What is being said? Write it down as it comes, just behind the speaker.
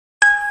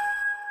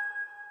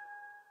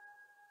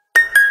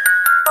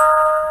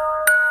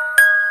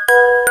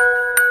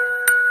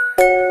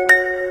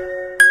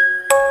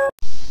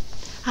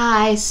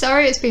Hey,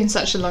 sorry it's been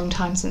such a long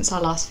time since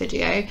our last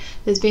video.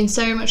 There's been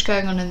so much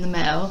going on in the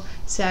mill,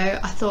 so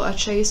I thought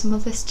I'd show you some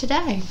of this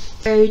today.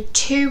 So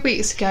 2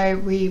 weeks ago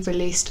we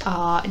released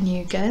our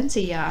new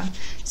Guernsey yarn,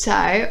 so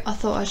I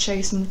thought I'd show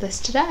you some of this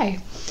today.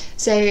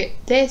 So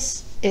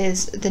this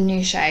is the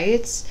new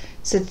shades.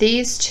 So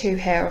these two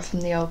here are from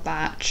the old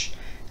batch,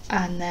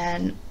 and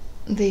then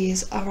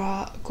these are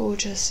our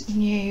gorgeous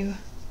new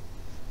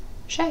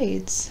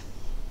shades.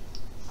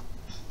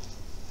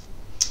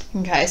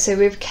 Okay, so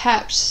we've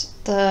kept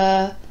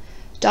the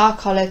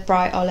dark olive,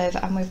 bright olive,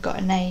 and we've got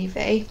a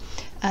navy,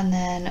 and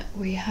then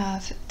we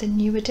have the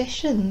new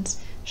additions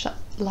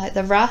like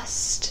the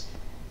rust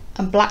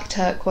and black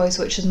turquoise,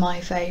 which is my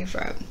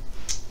favourite.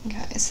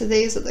 Okay, so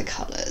these are the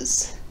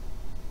colours.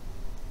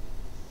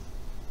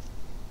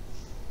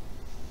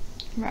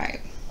 Right,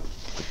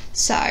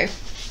 so I've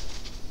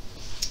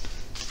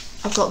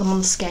got them on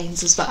the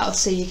skeins as well,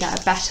 so you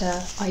get a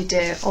better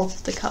idea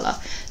of the colour.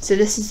 So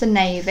this is the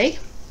navy.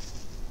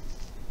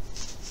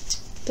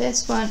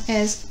 This one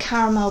is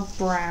caramel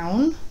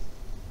brown,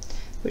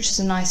 which is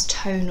a nice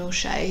tonal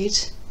shade.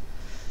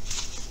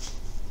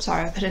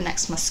 Sorry, I put it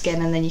next to my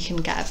skin and then you can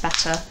get a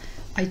better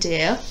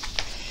idea.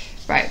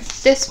 Right,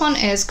 this one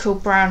is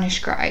called brownish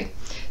grey.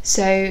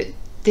 So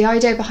the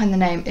idea behind the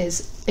name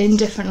is in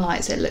different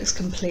lights it looks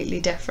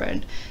completely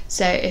different.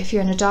 So if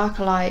you're in a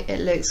darker light it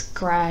looks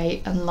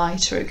grey, and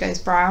lighter it goes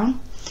brown,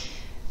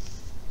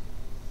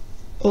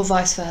 or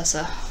vice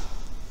versa.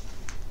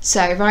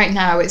 So right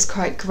now it's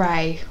quite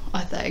grey,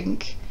 I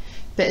think,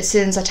 but as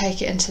soon as I take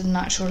it into the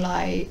natural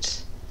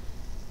light,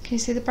 can you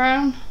see the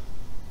brown?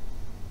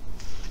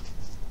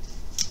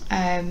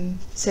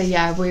 So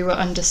yeah, we were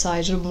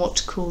undecided on what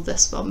to call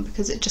this one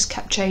because it just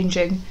kept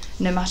changing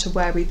no matter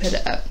where we put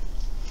it up.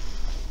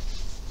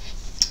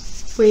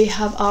 We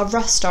have our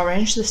rust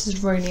orange. This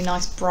is really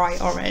nice bright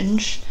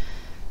orange,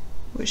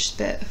 which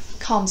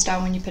calms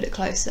down when you put it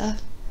closer,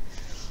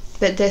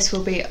 but this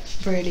will be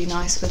really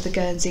nice with the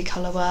Guernsey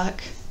colour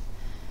work.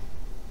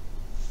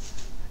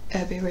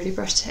 It'll be really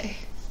pretty.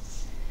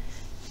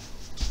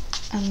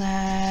 And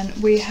then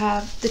we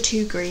have the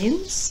two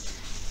greens.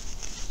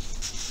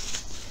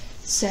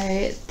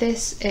 So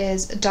this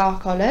is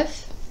dark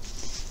olive,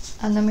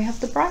 and then we have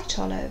the bright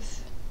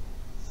olive,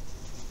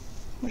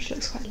 which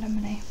looks quite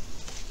lemony.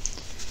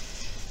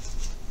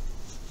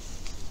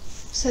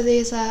 So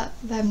these are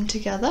them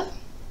together.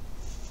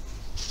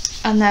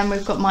 And then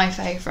we've got my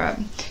favourite.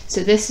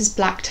 So this is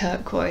black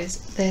turquoise.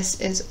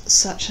 This is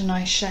such a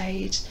nice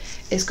shade.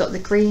 It's got the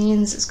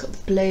greens, it's got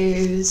the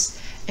blues.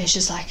 It's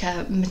just like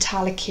a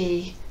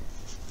metallic-y,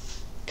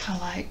 kind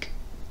of like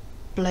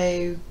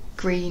blue,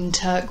 green,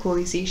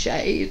 turquoisey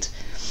shade.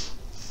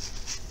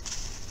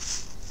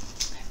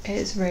 It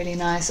is really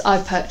nice.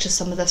 I purchased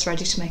some of this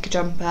ready to make a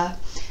jumper.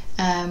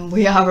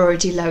 We are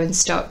already low in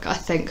stock, I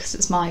think, because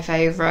it's my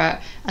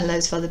favourite, and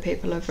loads of other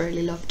people have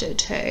really loved it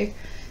too.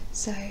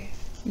 So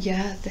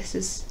yeah, this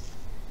is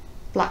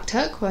black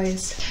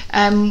turquoise.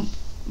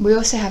 We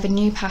also have a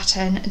new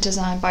pattern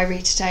designed by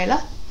Rita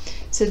Taylor.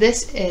 So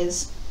this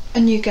is a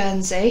new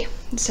Guernsey,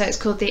 so it's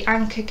called the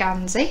Anchor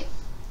Gansey,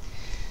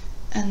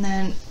 and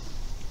then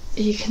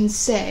you can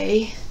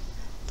see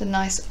the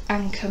nice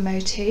anchor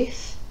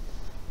motif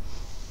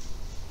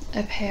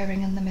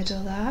appearing in the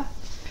middle there.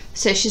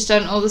 So she's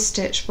done all the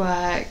stitch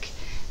work,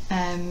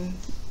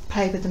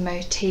 played with the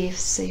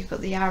motifs, so you've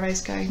got the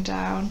arrows going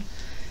down.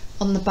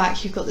 On the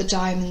back you've got the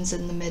diamonds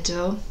in the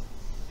middle,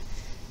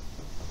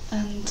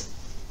 and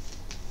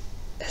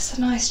it's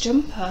a nice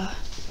jumper.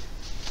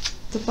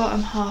 The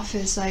bottom half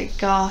is like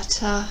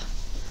garter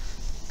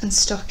and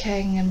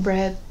stocking and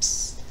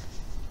ribs.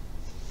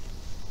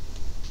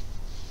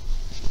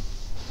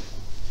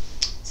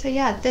 So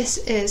yeah, this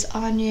is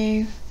our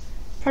new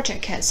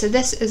project kit. So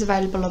this is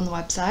available on the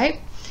website.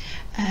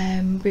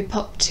 We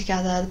pop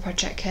together the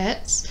project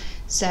kits,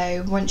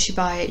 so once you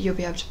buy it you'll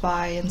be able to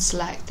buy and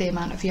select the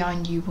amount of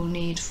yarn you will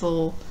need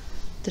for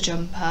the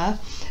jumper.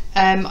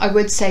 I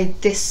would say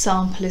this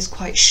sample is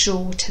quite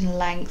short in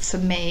length for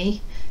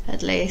me,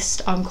 at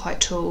least. I'm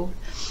quite tall,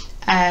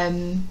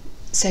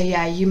 so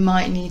yeah, you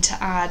might need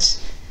to add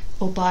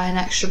or buy an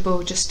extra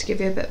ball just to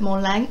give you a bit more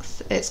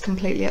length. It's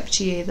completely up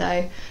to you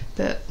though,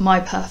 but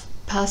my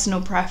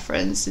personal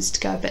preference is to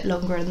go a bit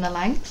longer in the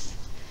length.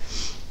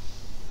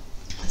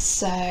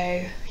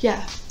 So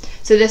yeah,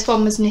 so this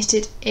one was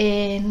knitted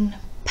in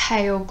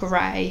pale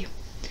grey,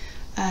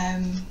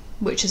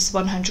 which is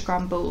 100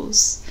 gram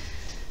balls.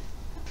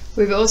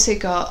 We've also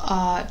got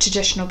our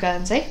traditional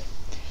Guernsey.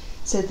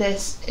 So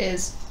this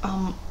is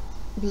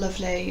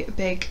lovely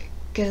big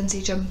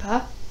Guernsey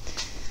jumper.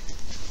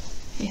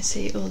 You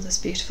see all this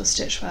beautiful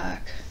stitch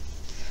work.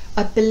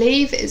 I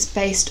believe it's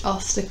based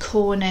off the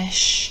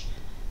Cornish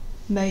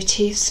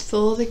motifs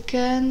for the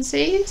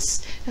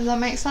Guernseys, if that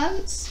makes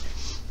sense.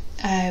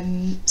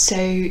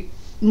 So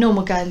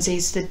normal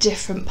Guernseys, the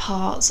different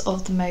parts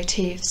of the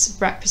motifs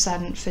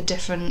represent for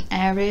different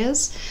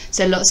areas.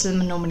 So lots of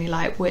them are normally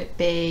like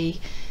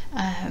Whitby,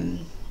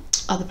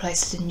 other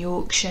places in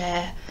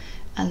Yorkshire,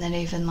 and then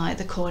even like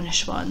the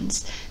Cornish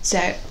ones.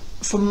 So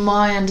from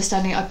my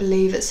understanding, I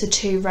believe it's the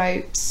 2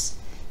 ropes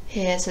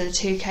here, so the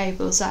 2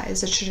 cables, that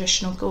is a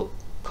traditional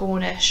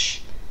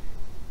Cornish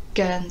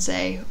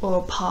Guernsey,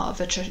 or part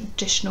of a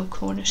traditional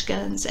Cornish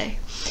Guernsey.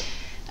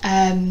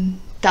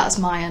 That's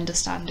my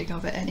understanding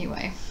of it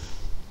anyway.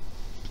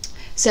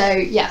 So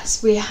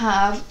yes, we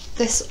have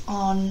this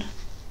on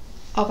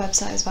our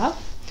website as well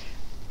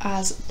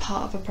as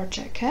part of a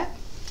project kit,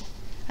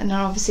 and then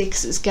obviously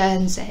because it's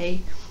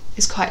Guernsey,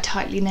 it's quite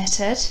tightly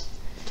knitted,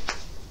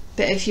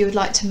 but if you would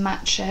like to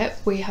match it,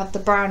 we have the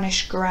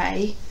brownish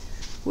grey,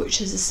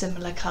 which is a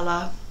similar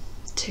colour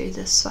to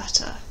this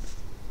sweater.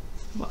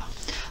 Well,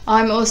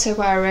 I'm also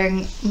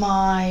wearing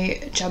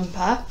my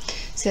jumper,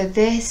 so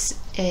this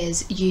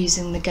is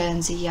using the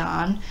Guernsey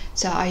yarn,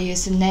 so I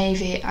use the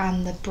navy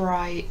and the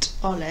bright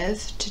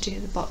olive to do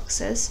the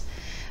boxes.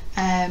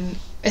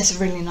 It's a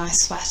really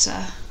nice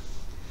sweater.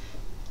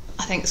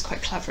 I think it's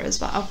quite clever as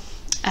well.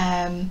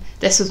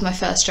 This was my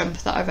first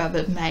jumper that I've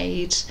ever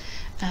made,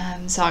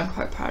 so I'm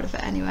quite proud of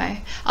it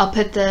anyway. I'll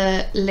put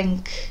the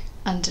link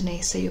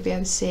underneath so you'll be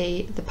able to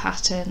see the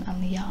pattern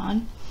and the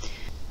yarn.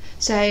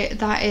 So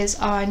that is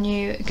our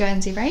new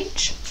Guernsey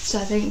range. So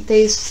I think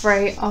these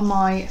 3 are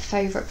my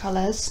favourite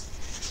colours.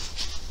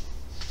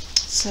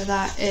 So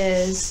that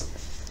is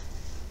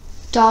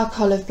dark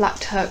olive, black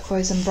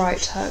turquoise and bright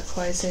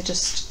turquoise. They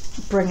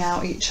just bring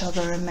out each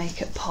other and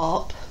make it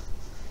pop.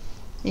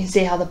 You can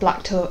see how the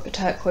black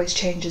turquoise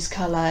changes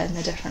colour in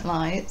the different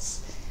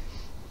lights.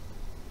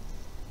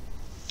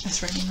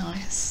 It's really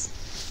nice.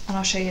 And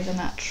I'll show you the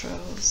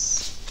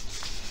naturals.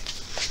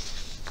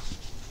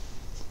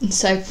 And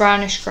so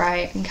brownish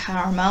grey and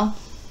caramel.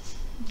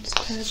 That's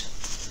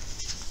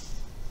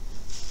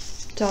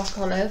good. Dark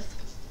olive.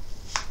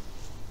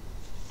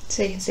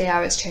 So you can see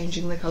how it's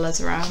changing the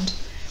colours around.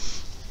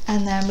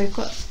 And then we've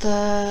got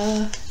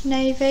the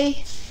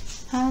navy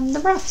and the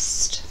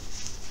rust.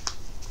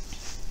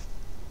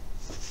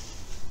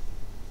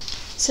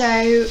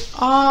 So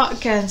our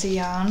Guernsey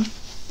yarn,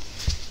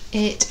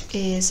 it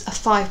is a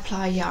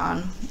 5-ply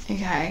yarn,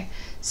 okay,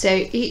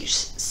 so each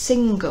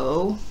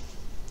single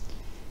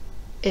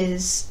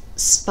is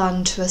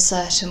spun to a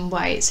certain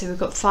weight, so we've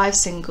got 5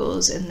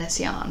 singles in this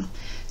yarn.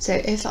 So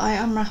if I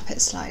unwrap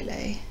it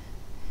slightly,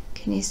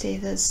 can you see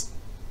there's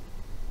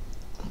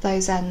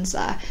those ends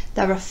there?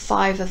 There are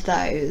 5 of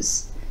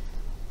those.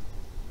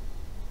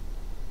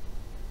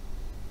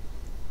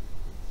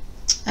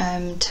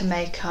 To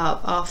make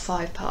up our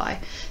 5-ply.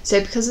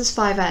 So because there's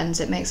 5 ends,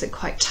 it makes it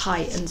quite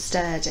tight and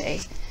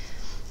sturdy.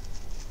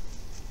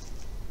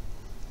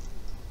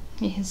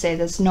 You can see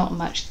there's not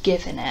much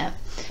give in it.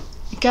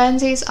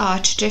 Guernseys are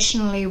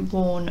traditionally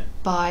worn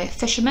by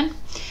fishermen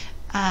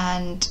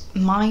and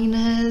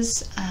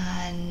miners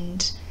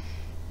and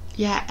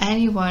yeah,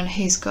 anyone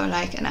who's got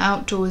like an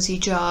outdoorsy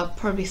job,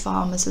 probably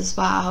farmers as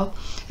well,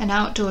 an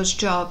outdoors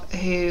job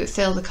who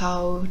feel the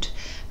cold.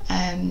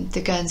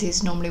 The Guernsey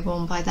is normally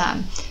worn by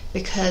them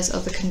because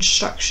of the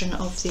construction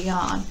of the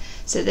yarn.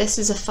 So this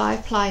is a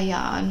 5-ply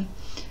yarn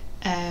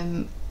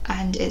and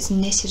it's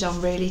knitted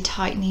on really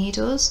tight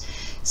needles.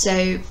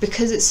 So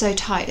because it's so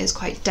tight, it's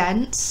quite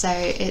dense, so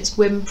it's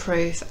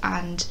windproof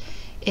and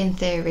in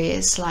theory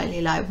is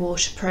slightly like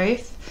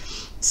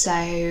waterproof.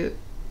 So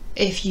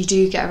if you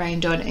do get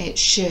rained on, it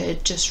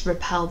should just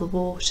repel the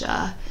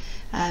water.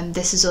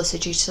 This is also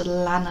due to the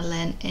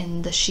lanolin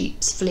in the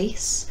sheep's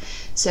fleece.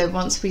 So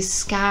once we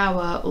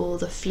scour all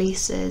the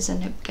fleeces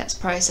and it gets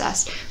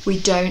processed, we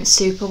don't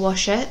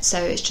superwash it,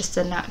 so it's just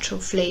the natural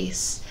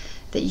fleece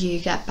that you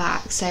get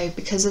back. So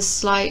because a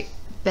slight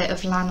bit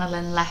of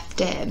lanolin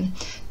left in,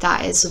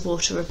 that is the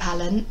water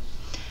repellent.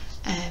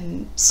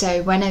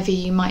 So whenever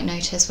you might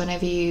notice,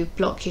 whenever you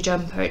block your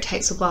jumper, it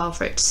takes a while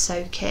for it to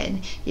soak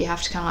in. You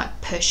have to kind of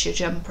like push your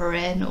jumper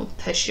in or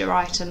push your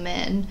item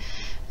in.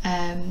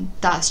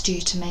 That's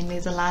due to mainly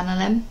the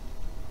lanolin.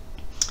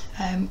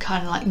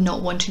 Kind of like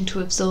not wanting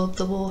to absorb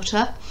the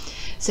water.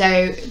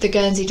 So the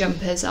Guernsey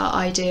jumpers are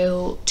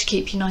ideal to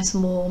keep you nice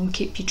and warm,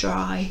 keep you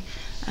dry,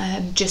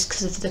 just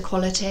because of the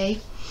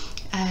quality,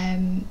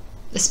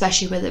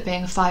 especially with it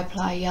being a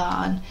 5-ply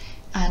yarn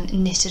and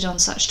knitted on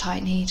such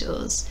tight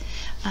needles.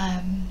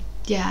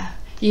 Yeah,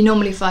 you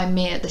normally find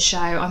me at the show,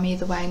 I'm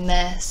either wearing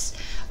this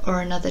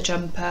or another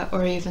jumper,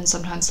 or even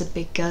sometimes the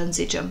big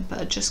Guernsey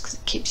jumper, just because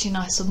it keeps you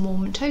nice and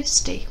warm and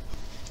toasty.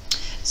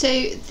 So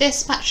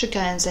this batch of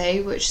Guernsey,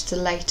 which is the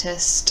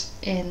latest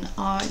in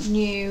our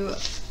new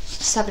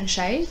 7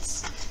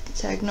 shades,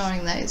 so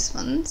ignoring those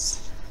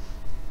ones,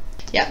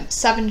 yeah,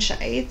 7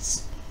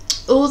 shades.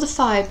 All the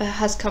fibre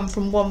has come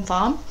from one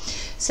farm,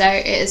 so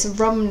it is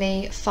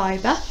Romney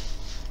fibre,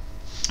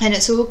 and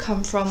it's all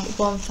come from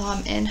one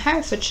farm in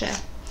Herefordshire,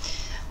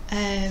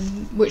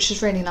 which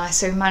is really nice.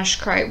 So we managed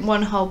to create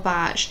one whole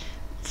batch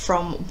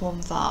from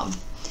one farm.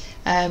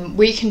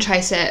 We can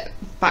trace it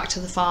back to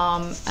the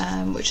farm,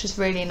 which is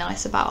really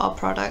nice about our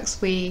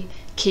products. We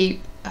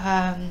keep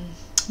a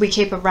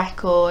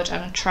record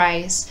and a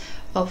trace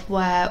of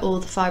where all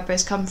the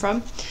fibres come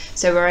from,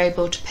 so we're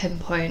able to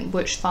pinpoint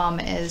which farm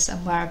it is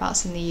and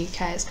whereabouts in the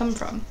UK it's come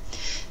from.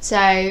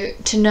 So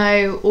to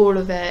know all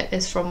of it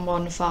is from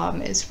one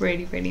farm is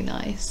really, really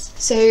nice.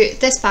 So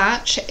this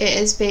batch, it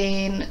has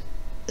been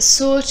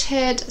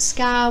sorted,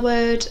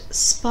 scoured,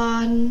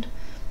 spun,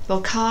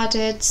 well,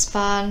 carded,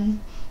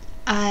 spun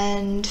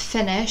and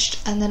finished,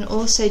 and then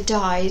also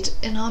dyed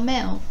in our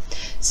mill.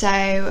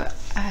 So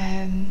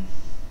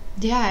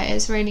yeah,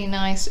 it's really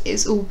nice.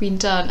 It's all been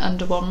done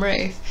under one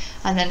roof,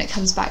 and then it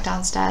comes back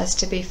downstairs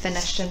to be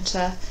finished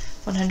into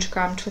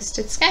 100-gram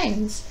twisted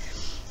skeins.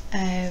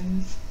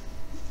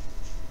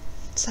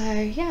 So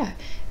yeah,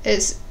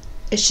 it's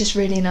just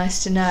really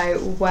nice to know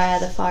where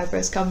the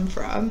fibres come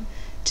from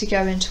to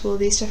go into all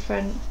these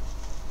different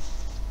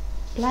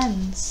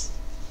blends.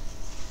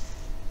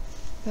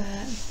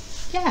 But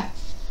yeah,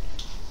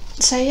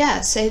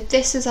 so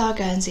this is our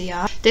Guernsey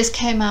yarn. This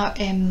came out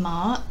in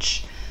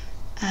March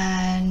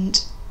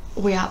and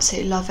we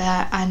absolutely love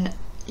it, and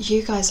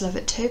you guys love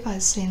it too by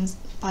the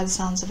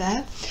sounds of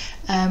it.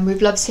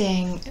 We've loved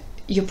seeing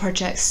your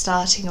projects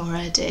starting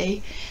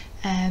already.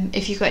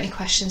 If you've got any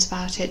questions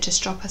about it,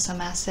 just drop us a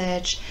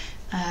message.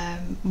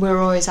 We're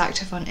always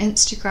active on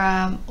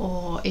Instagram,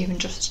 or even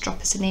just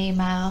drop us an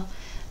email.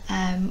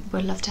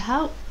 We'd love to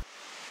help.